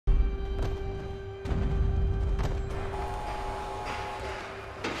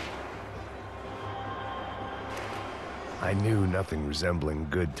I knew nothing resembling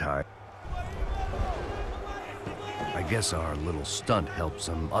good time. I guess our little stunt helped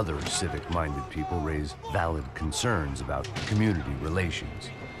some other civic-minded people raise valid concerns about community relations.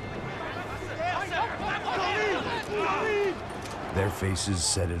 Their faces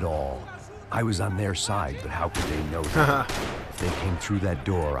said it all. I was on their side, but how could they know that? If they came through that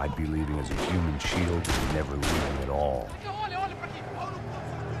door, I'd be leaving as a human shield and never leaving at all.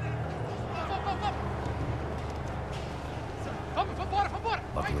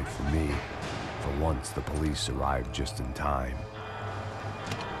 Luckily for me, for once the police arrived just in time.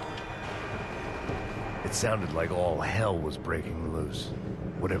 It sounded like all hell was breaking loose.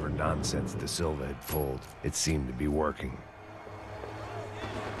 Whatever nonsense De Silva had pulled, it seemed to be working.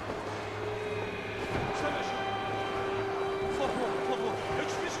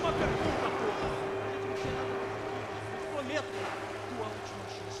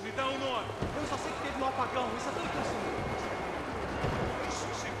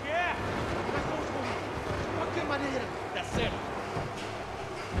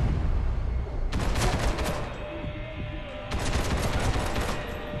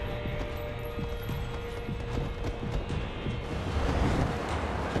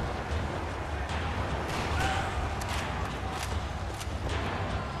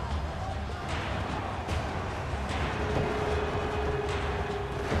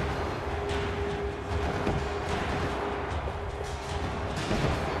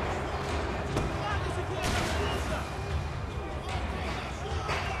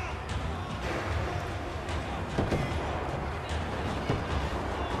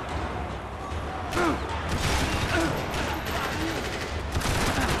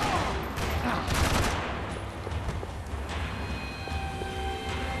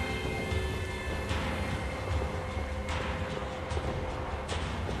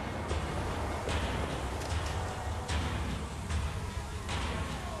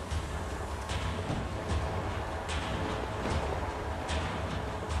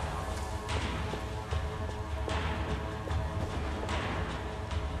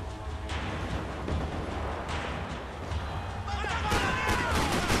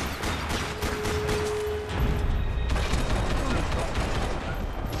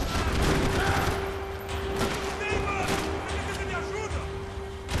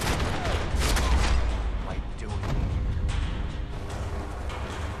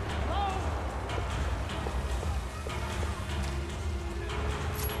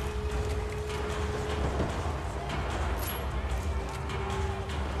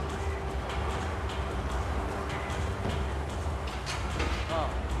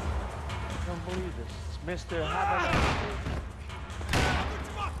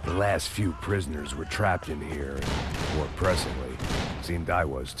 The last few prisoners were trapped in here, and more pressingly, it seemed I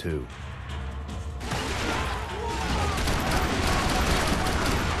was too.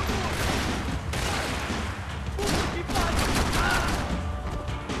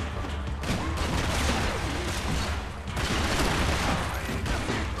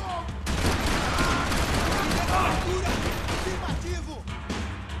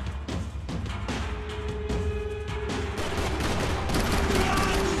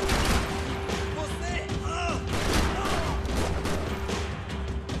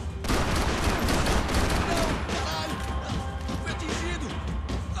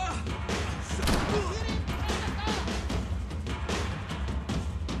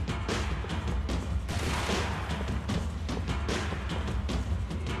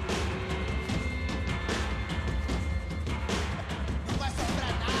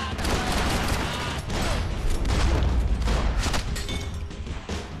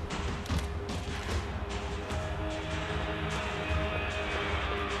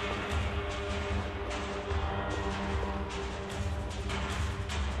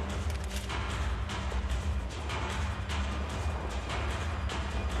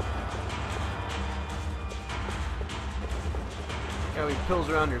 Gotta be pills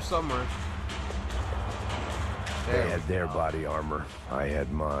around here somewhere. They had their body armor. I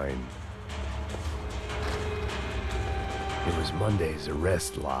had mine. It was Monday's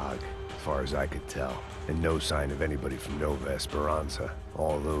arrest log, as far as I could tell, and no sign of anybody from Nova Esperanza.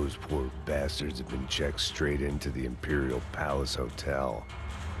 All those poor bastards had been checked straight into the Imperial Palace Hotel.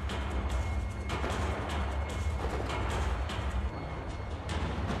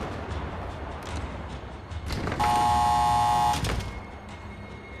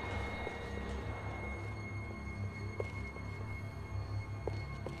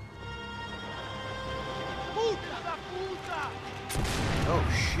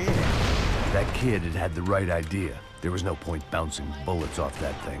 Oh, shit. That kid had the right idea. There was no point bouncing bullets off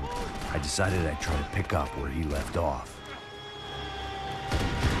that thing. I decided I'd try to pick up where he left off.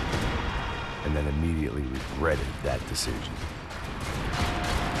 and then immediately regretted that decision.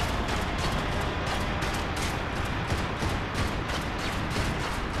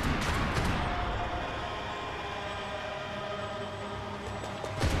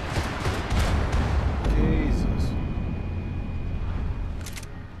 Jesus.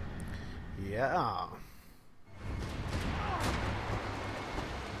 Yeah.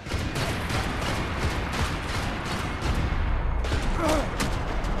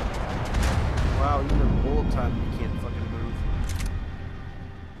 Wow, even bullet time you can't fucking move.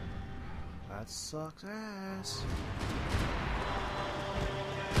 That sucks ass.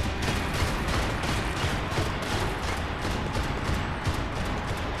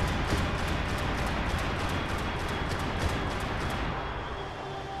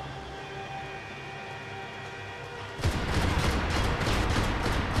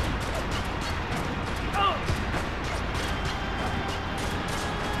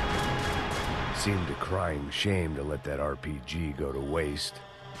 Seemed a crying shame to let that RPG go to waste.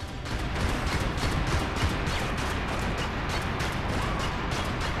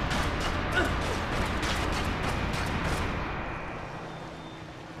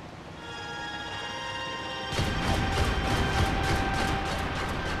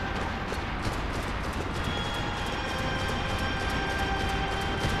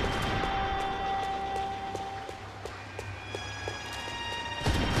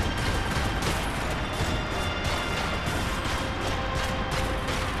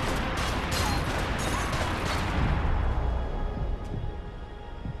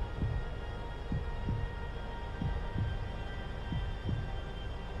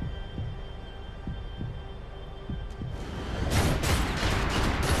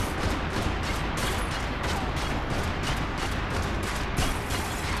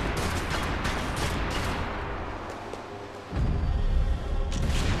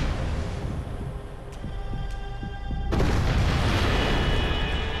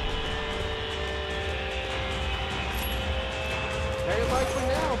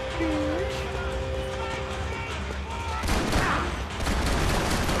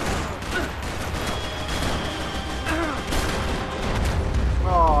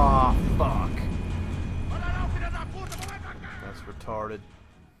 Oh, fuck. That's retarded.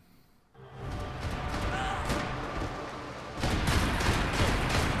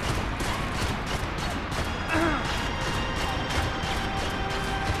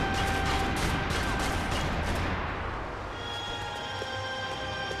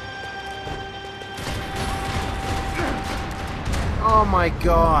 Oh my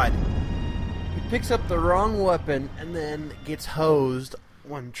god. He picks up the wrong weapon and then gets hosed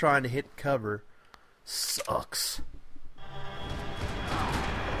when trying to hit cover. Sucks.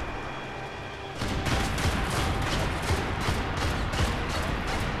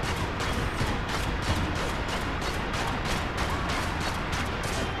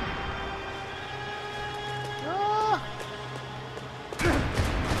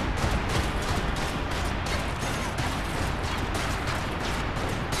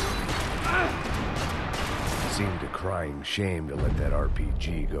 Seemed a crying shame to let that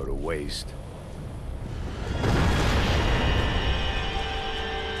RPG go to waste.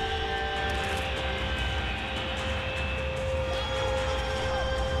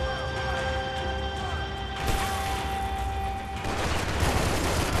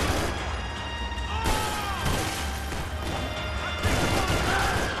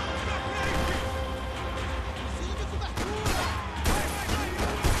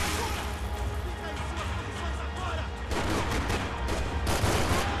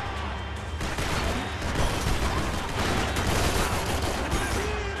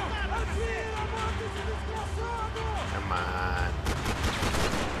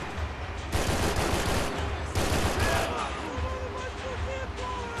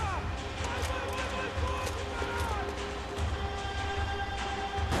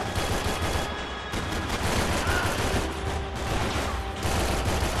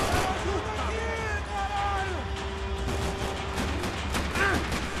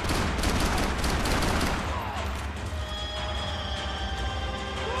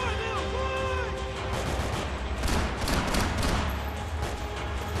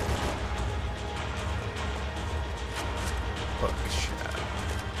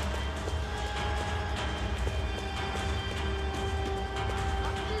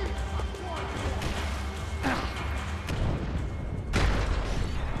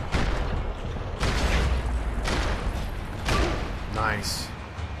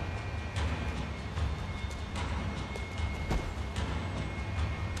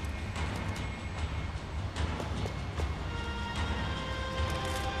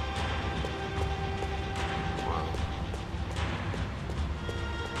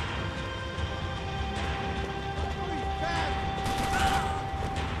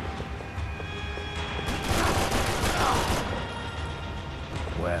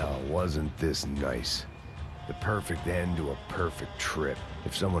 Wasn't this nice? The perfect end to a perfect trip.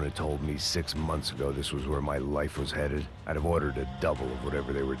 If someone had told me 6 months ago this was where my life was headed, I'd have ordered a double of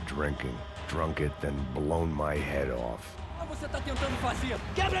whatever they were drinking, drunk it, then blown my head off. O que você tá tentando fazer?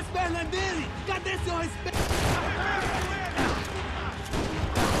 Quebra as pernas dele! Cadê seu respeito?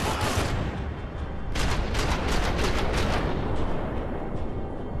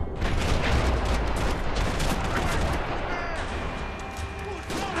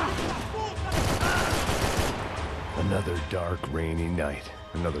 Another dark, rainy night.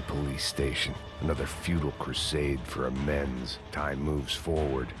 Another police station. Another futile crusade for amends. Time moves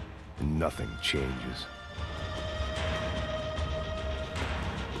forward, and nothing changes.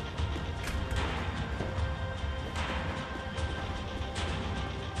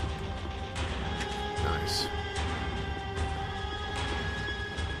 Nice.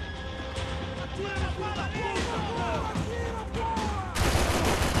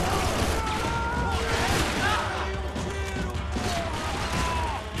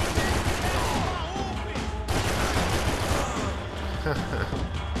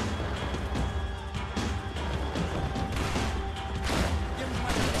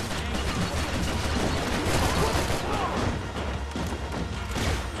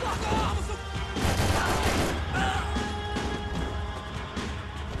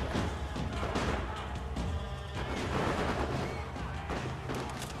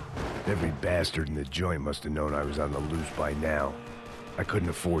 Every bastard in the joint must have known I was on the loose by now. I couldn't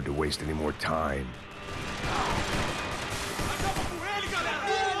afford to waste any more time.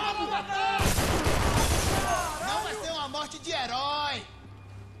 Não vai ser uma morte de herói!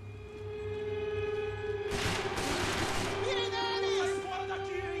 Mirem neles! Fora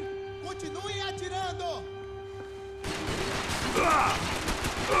daqui, hein? Continuem atirando!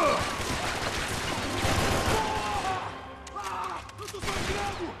 Eu tô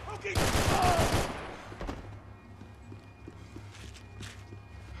sangrando! Alguém...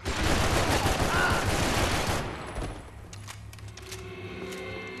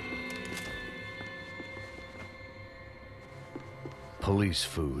 Police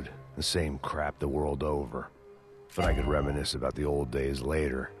food. The same crap the world over. But I could reminisce about the old days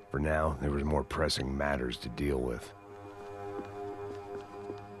later. For now, there was more pressing matters to deal with.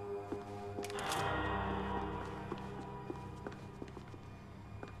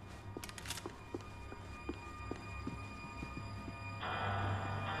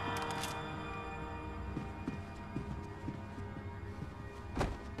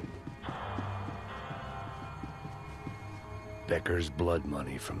 Becker's blood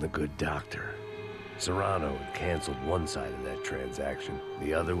money from the good doctor. Serrano had canceled one side of that transaction.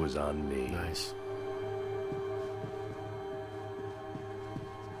 The other was on me. Nice.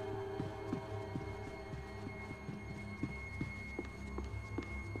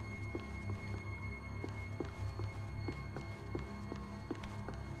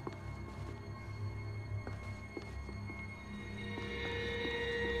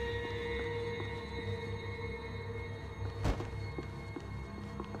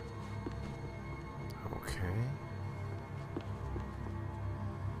 Okay.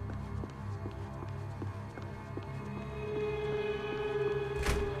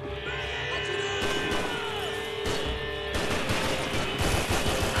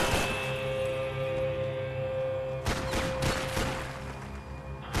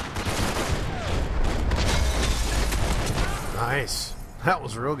 Nice. That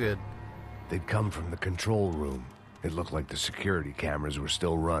was real good. They'd come from the control room. It looked like the security cameras were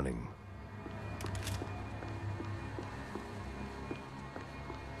still running.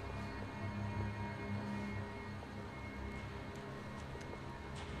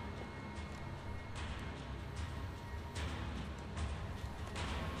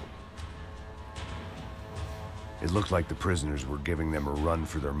 It looked like the prisoners were giving them a run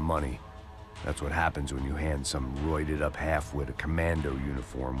for their money. That's what happens when you hand some roided-up halfwit a commando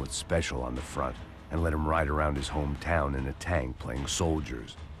uniform with special on the front and let him ride around his hometown in a tank playing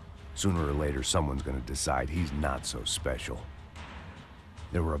soldiers. Sooner or later, someone's gonna decide he's not so special.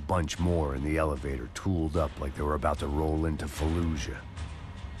 There were a bunch more in the elevator, tooled up like they were about to roll into Fallujah.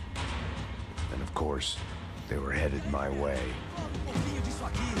 And of course, they were headed my way.